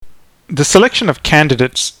The selection of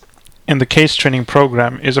candidates in the case training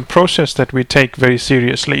program is a process that we take very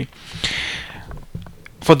seriously.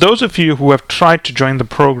 For those of you who have tried to join the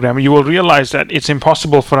program, you will realize that it's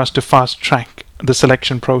impossible for us to fast track the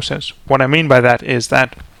selection process. What I mean by that is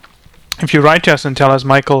that if you write to us and tell us,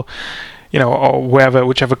 Michael, or whoever,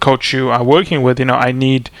 whichever coach you are working with, I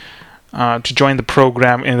need to join the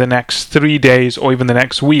program in the next 3 days or even the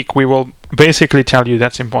next week, we will basically tell you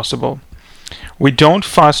that's impossible. We don't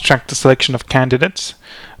fast track the selection of candidates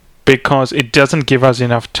because it doesn't give us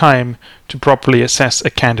enough time to properly assess a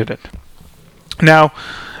candidate. Now,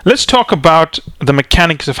 let's talk about the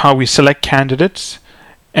mechanics of how we select candidates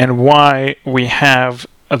and why we have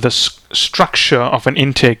the structure of an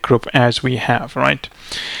intake group as we have, right?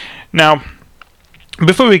 Now,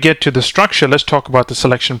 before we get to the structure, let's talk about the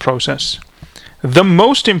selection process. The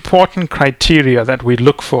most important criteria that we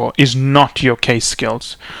look for is not your case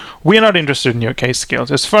skills. We're not interested in your case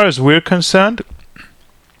skills. As far as we're concerned,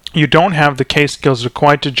 you don't have the case skills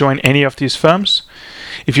required to join any of these firms.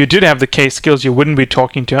 If you did have the case skills, you wouldn't be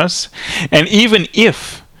talking to us. And even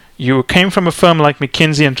if you came from a firm like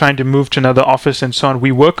McKinsey and trying to move to another office and so on,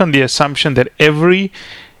 we work on the assumption that every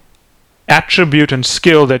attribute and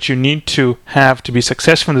skill that you need to have to be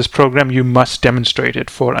successful in this program, you must demonstrate it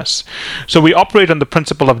for us. So we operate on the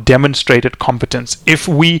principle of demonstrated competence. If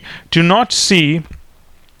we do not see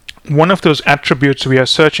one of those attributes we are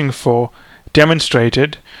searching for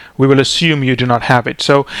demonstrated, we will assume you do not have it.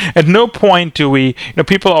 So at no point do we,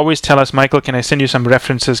 people always tell us, Michael, can I send you some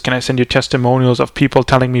references? Can I send you testimonials of people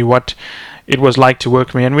telling me what it was like to work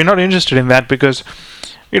with me? And we're not interested in that because,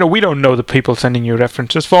 we don't know the people sending you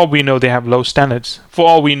references. For all we know, they have low standards. For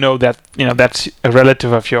all we know that, that's a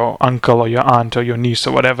relative of your uncle or your aunt or your niece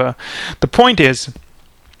or whatever. The point is,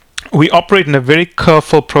 we operate in a very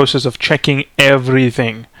careful process of checking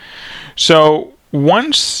everything. So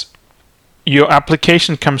once your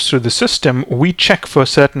application comes through the system, we check for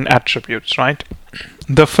certain attributes, right?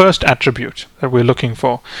 The first attribute that we're looking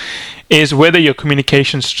for is whether your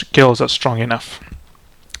communication skills are strong enough.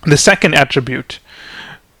 The second attribute,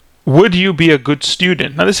 would you be a good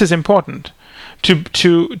student? Now, this is important.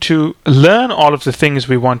 To learn all of the things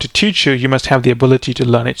we want to teach you, you must have the ability to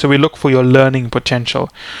learn it. So we look for your learning potential,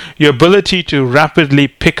 your ability to rapidly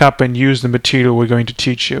pick up and use the material we're going to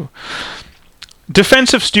teach you.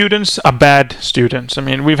 Defensive students are bad students.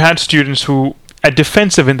 We've had students who are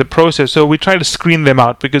defensive in the process, so we try to screen them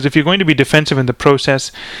out, because if you're going to be defensive in the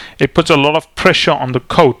process, it puts a lot of pressure on the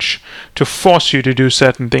coach to force you to do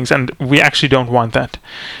certain things, and we actually don't want that,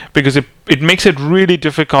 because it makes it really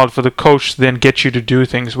difficult for the coach to then get you to do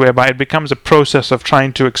things, whereby it becomes a process of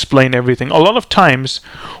trying to explain everything. A lot of times,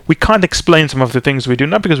 we can't explain some of the things we do,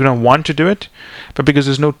 not because we don't want to do it, but because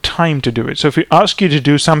there's no time to do it. So if we ask you to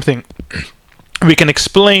do something, we can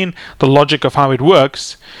explain the logic of how it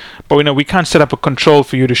works, but we can't set up a control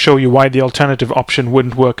for you to show you why the alternative option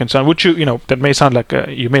wouldn't work and so on. Which that may sound like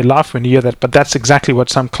you may laugh when you hear that, but that's exactly what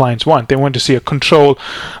some clients want. They want to see a control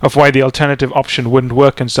of why the alternative option wouldn't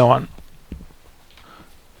work and so on.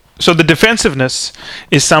 So the defensiveness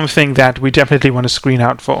is something that we definitely want to screen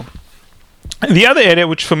out for. The other area,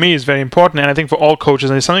 which for me is very important, and I think for all coaches,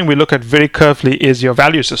 and it's something we look at very carefully, is your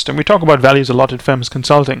value system. We talk about values a lot at Firms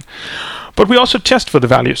Consulting, but we also test for the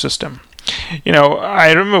value system.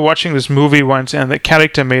 I remember watching this movie once, and the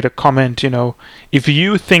character made a comment, if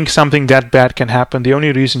you think something that bad can happen, the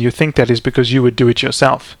only reason you think that is because you would do it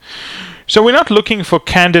yourself. So we're not looking for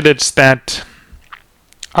candidates that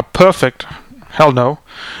are perfect. Hell no.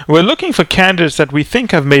 We're looking for candidates that we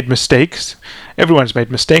think have made mistakes. Everyone's made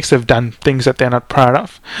mistakes. They've done things that they're not proud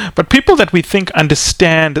of. But people that we think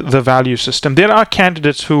understand the value system. There are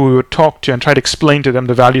candidates who we would talk to and try to explain to them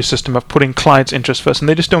the value system of putting clients' interests first, and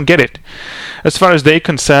they just don't get it. As far as they're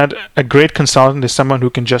concerned, a great consultant is someone who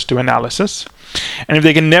can just do analysis. And if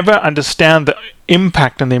they can never understand the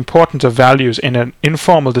impact and the importance of values in an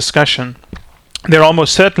informal discussion, they're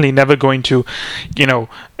almost certainly never going to,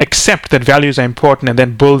 accept that values are important and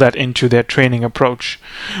then build that into their training approach.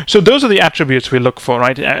 So those are the attributes we look for,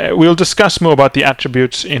 right? We'll discuss more about the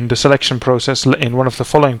attributes in the selection process in one of the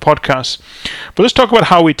following podcasts. But let's talk about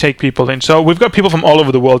how we take people in. So we've got people from all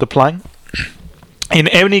over the world applying. In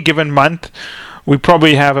any given month, we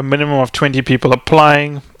probably have a minimum of 20 people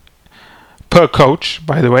applying per coach,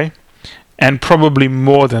 by the way, and probably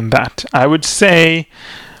more than that. I would say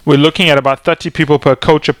we're looking at about 30 people per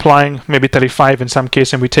coach applying, maybe 35 in some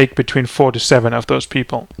cases, and we take between 4 to 7 of those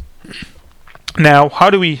people. Now, how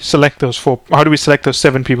do we select those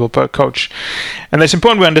 7 people per coach? And it's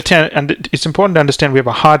important to understand we have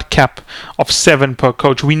a hard cap of 7 per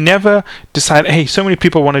coach. We never decide, hey, so many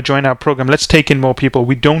people want to join our program, let's take in more people.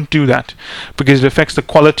 We don't do that because it affects the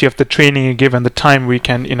quality of the training you give and the time we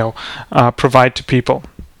can, provide to people.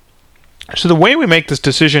 So the way we make this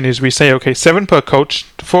decision is we say, okay, 7 per coach,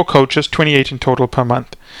 4 coaches, 28 in total per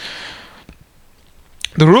month.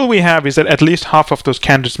 The rule we have is that at least half of those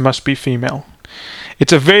candidates must be female.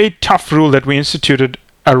 It's a very tough rule that we instituted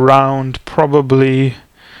around probably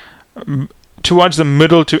towards the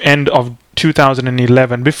middle to end of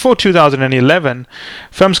 2011. Before 2011,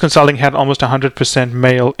 Firms Consulting had almost 100%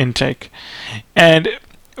 male intake. And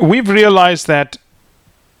we've realized that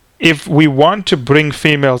if we want to bring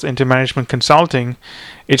females into management consulting,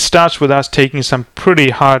 it starts with us taking some pretty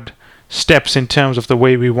hard steps in terms of the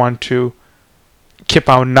way we want to keep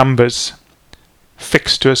our numbers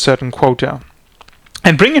fixed to a certain quota.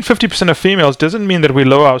 And bringing 50% of females doesn't mean that we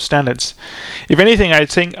lower our standards. If anything, I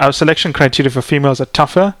think our selection criteria for females are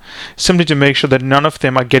tougher, simply to make sure that none of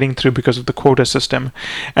them are getting through because of the quota system.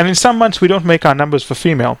 And in some months, we don't make our numbers for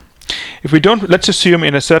female. If we don't, let's assume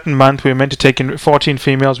in a certain month we were meant to take in 14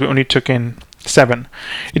 females, we only took in 7.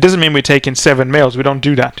 It doesn't mean we take in 7 males. We don't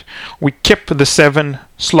do that. We keep the 7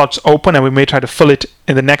 slots open, and we may try to fill it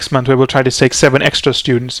in the next month where we'll try to take 7 extra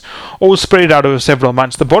students, or we'll spread it out over several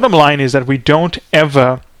months. The bottom line is that we don't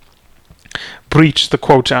ever breach the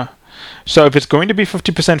quota. So if it's going to be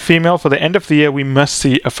 50% female, for the end of the year, we must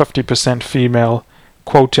see a 50% female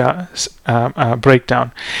quota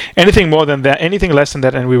breakdown. Anything more than that, anything less than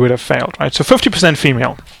that, and we would have failed, right? So 50%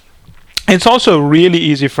 female. It's also really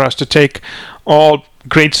easy for us to take all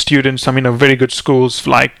great students from very good schools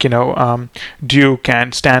like Duke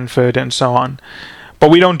and Stanford and so on, but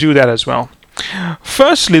we don't do that as well.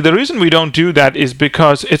 Firstly, the reason we don't do that is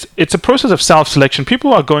because it's a process of self-selection.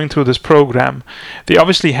 People who are going through this program, they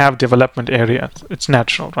obviously have development areas. It's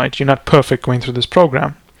natural, right? You're not perfect going through this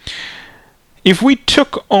program. If we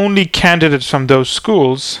took only candidates from those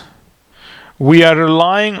schools, we are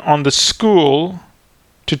relying on the school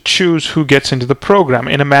to choose who gets into the program,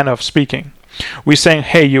 in a manner of speaking. We're saying,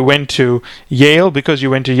 hey, you went to Yale. Because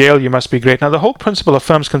you went to Yale, you must be great. Now, the whole principle of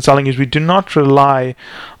Firms Consulting is we do not rely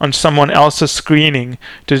on someone else's screening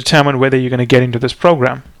to determine whether you're going to get into this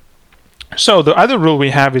program. So the other rule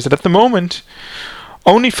we have is that at the moment,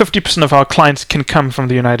 only 50% of our clients can come from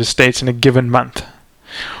the United States in a given month.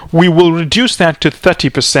 We will reduce that to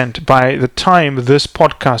 30% by the time this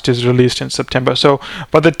podcast is released in September. So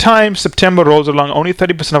by the time September rolls along, only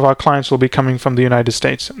 30% of our clients will be coming from the United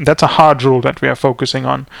States. That's a hard rule that we are focusing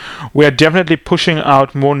on. We are definitely pushing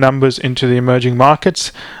out more numbers into the emerging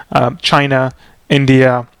markets, China,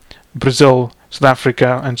 India, Brazil, South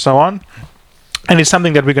Africa, and so on. And it's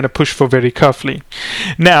something that we're going to push for very carefully.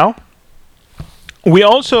 Now, we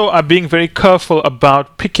also are being very careful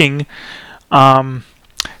about picking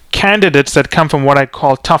candidates that come from what I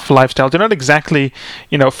call tough lifestyles. They're not exactly,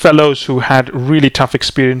 fellows who had really tough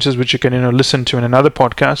experiences, which you can, listen to in another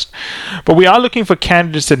podcast. But we are looking for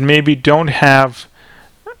candidates that maybe don't have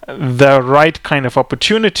the right kind of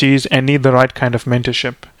opportunities and need the right kind of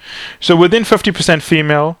mentorship. So within 50%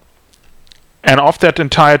 female, and of that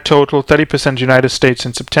entire total, 30% United States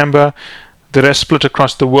in September, the rest split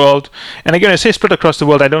across the world. And again, I say split across the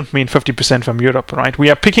world, I don't mean 50% from Europe, right? We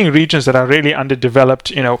are picking regions that are really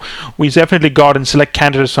underdeveloped. We definitely got and select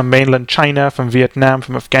candidates from mainland China, from Vietnam,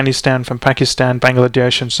 from Afghanistan, from Pakistan,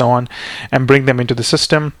 Bangladesh, and so on, and bring them into the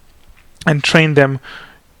system and train them,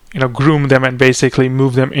 groom them, and basically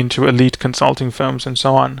move them into elite consulting firms and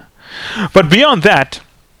so on. But beyond that,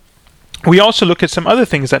 we also look at some other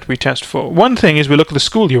things that we test for. One thing is we look at the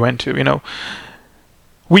school you went to,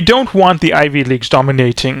 We don't want the Ivy Leagues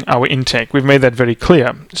dominating our intake. We've made that very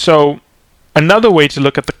clear. So another way to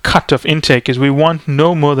look at the cut of intake is we want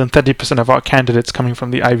no more than 30% of our candidates coming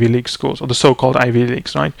from the Ivy League schools, or the so-called Ivy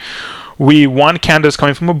Leagues, right? We want candidates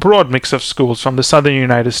coming from a broad mix of schools, from the southern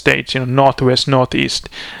United States, northwest, northeast,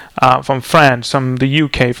 from France, from the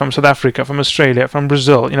UK, from South Africa, from Australia, from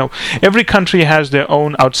Brazil. Every country has their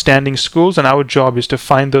own outstanding schools, and our job is to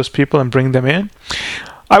find those people and bring them in.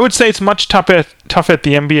 I would say it's much tougher at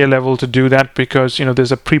the MBA level to do that because,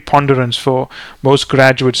 there's a preponderance for most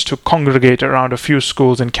graduates to congregate around a few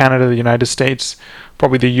schools in Canada, the United States,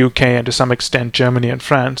 probably the UK, and to some extent Germany and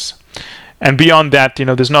France. And beyond that,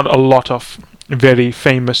 there's not a lot of very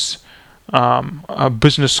famous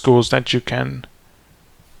business schools that you can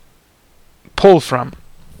pull from.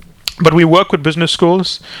 But we work with business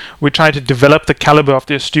schools. We try to develop the caliber of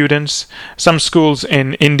their students. Some schools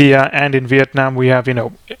in India and in Vietnam, we have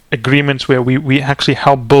agreements where we actually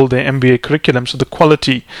help build their MBA curriculum, so the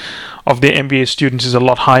quality of their MBA students is a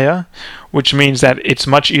lot higher, which means that it's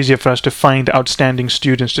much easier for us to find outstanding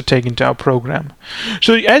students to take into our program.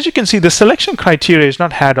 So as you can see, the selection criteria is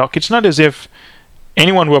not ad hoc. It's not as if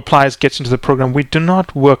anyone who applies gets into the program. We do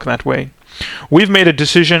not work that way. We've made a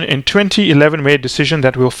decision in 2011, made a decision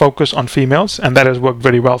that we'll focus on females, and that has worked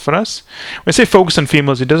very well for us. When I say focus on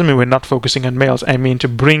females, it doesn't mean we're not focusing on males. I mean to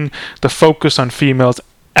bring the focus on females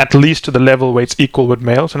at least to the level where it's equal with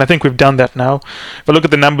males, and I think we've done that now. If I look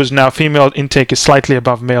at the numbers now, female intake is slightly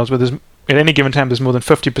above males, where at any given time there's more than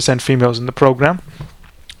 50% females in the program.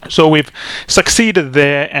 So we've succeeded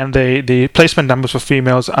there, and the placement numbers for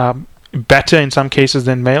females are better in some cases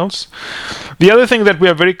than males. The other thing that we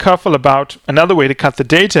are very careful about, another way to cut the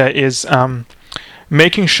data, is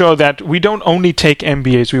making sure that we don't only take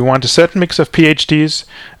MBAs. We want a certain mix of PhDs,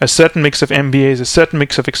 a certain mix of MBAs, a certain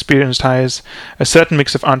mix of experienced hires, a certain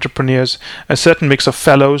mix of entrepreneurs, a certain mix of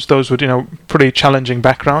fellows, those with pretty challenging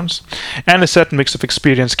backgrounds, and a certain mix of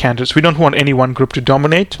experienced candidates. We don't want any one group to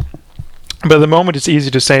dominate. But at the moment, it's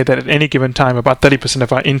easy to say that at any given time, about 30%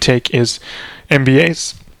 of our intake is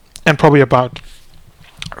MBAs, and probably about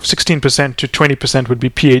 16% to 20% would be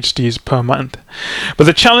PhDs per month. But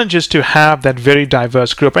the challenge is to have that very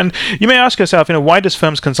diverse group. And you may ask yourself, why does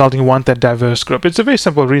Firms Consulting want that diverse group? It's a very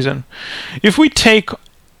simple reason. If we take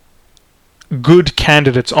good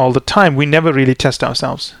candidates all the time, we never really test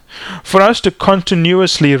ourselves. For us to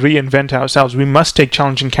continuously reinvent ourselves, we must take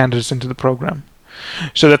challenging candidates into the program,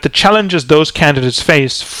 so that the challenges those candidates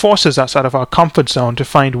face forces us out of our comfort zone to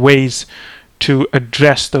find ways to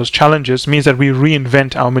address those challenges. Means that we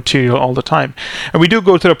reinvent our material all the time. And we do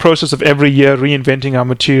go through a process of every year reinventing our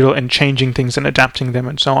material and changing things and adapting them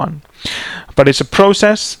and so on. But it's a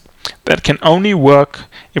process that can only work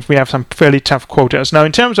if we have some fairly tough quotas. Now,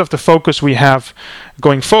 in terms of the focus we have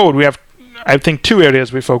going forward, we have, I think, two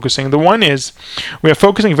areas we're focusing. The one is we are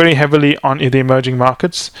focusing very heavily on the emerging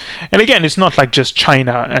markets. And again, it's not like just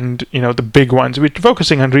China and the big ones. We're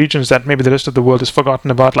focusing on regions that maybe the rest of the world has forgotten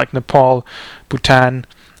about, like Nepal, Bhutan,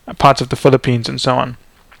 parts of the Philippines, and so on.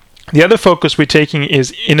 The other focus we're taking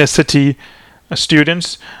is inner city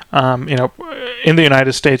students. In the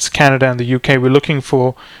United States, Canada, and the UK, we're looking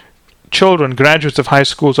for children, graduates of high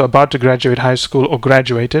schools or about to graduate high school or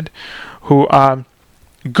graduated, who are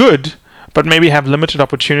good but maybe have limited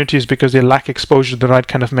opportunities because they lack exposure to the right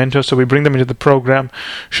kind of mentor. So we bring them into the program,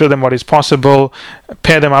 show them what is possible,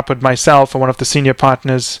 pair them up with myself or one of the senior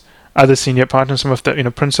partners, other senior partners, some of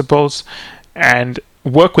the principals, and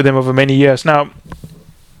work with them over many years. Now,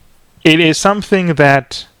 it is something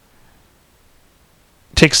that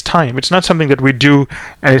takes time. It's not something that we do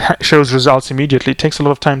and it shows results immediately. It takes a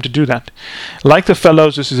lot of time to do that. Like the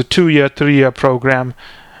fellows, this is a 2-year, 3-year program.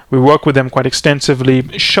 We work with them quite extensively,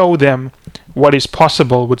 show them what is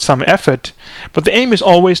possible with some effort, but the aim is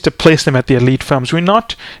always to place them at the elite firms. We're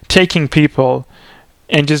not taking people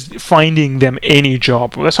and just finding them any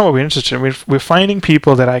job. That's not what we're interested in. We're finding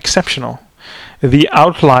people that are exceptional, the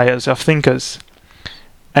outliers of thinkers,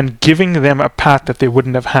 and giving them a path that they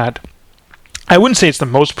wouldn't have had. I wouldn't say it's the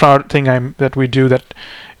most proud thing that we do that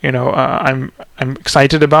I'm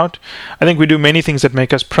excited about. I think we do many things that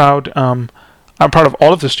make us proud. I'm proud of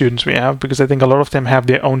all of the students we have because I think a lot of them have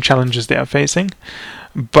their own challenges they are facing.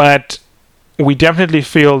 But we definitely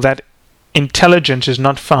feel that intelligence is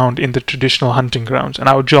not found in the traditional hunting grounds. And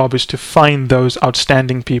our job is to find those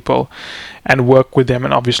outstanding people and work with them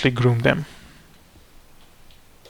and obviously groom them.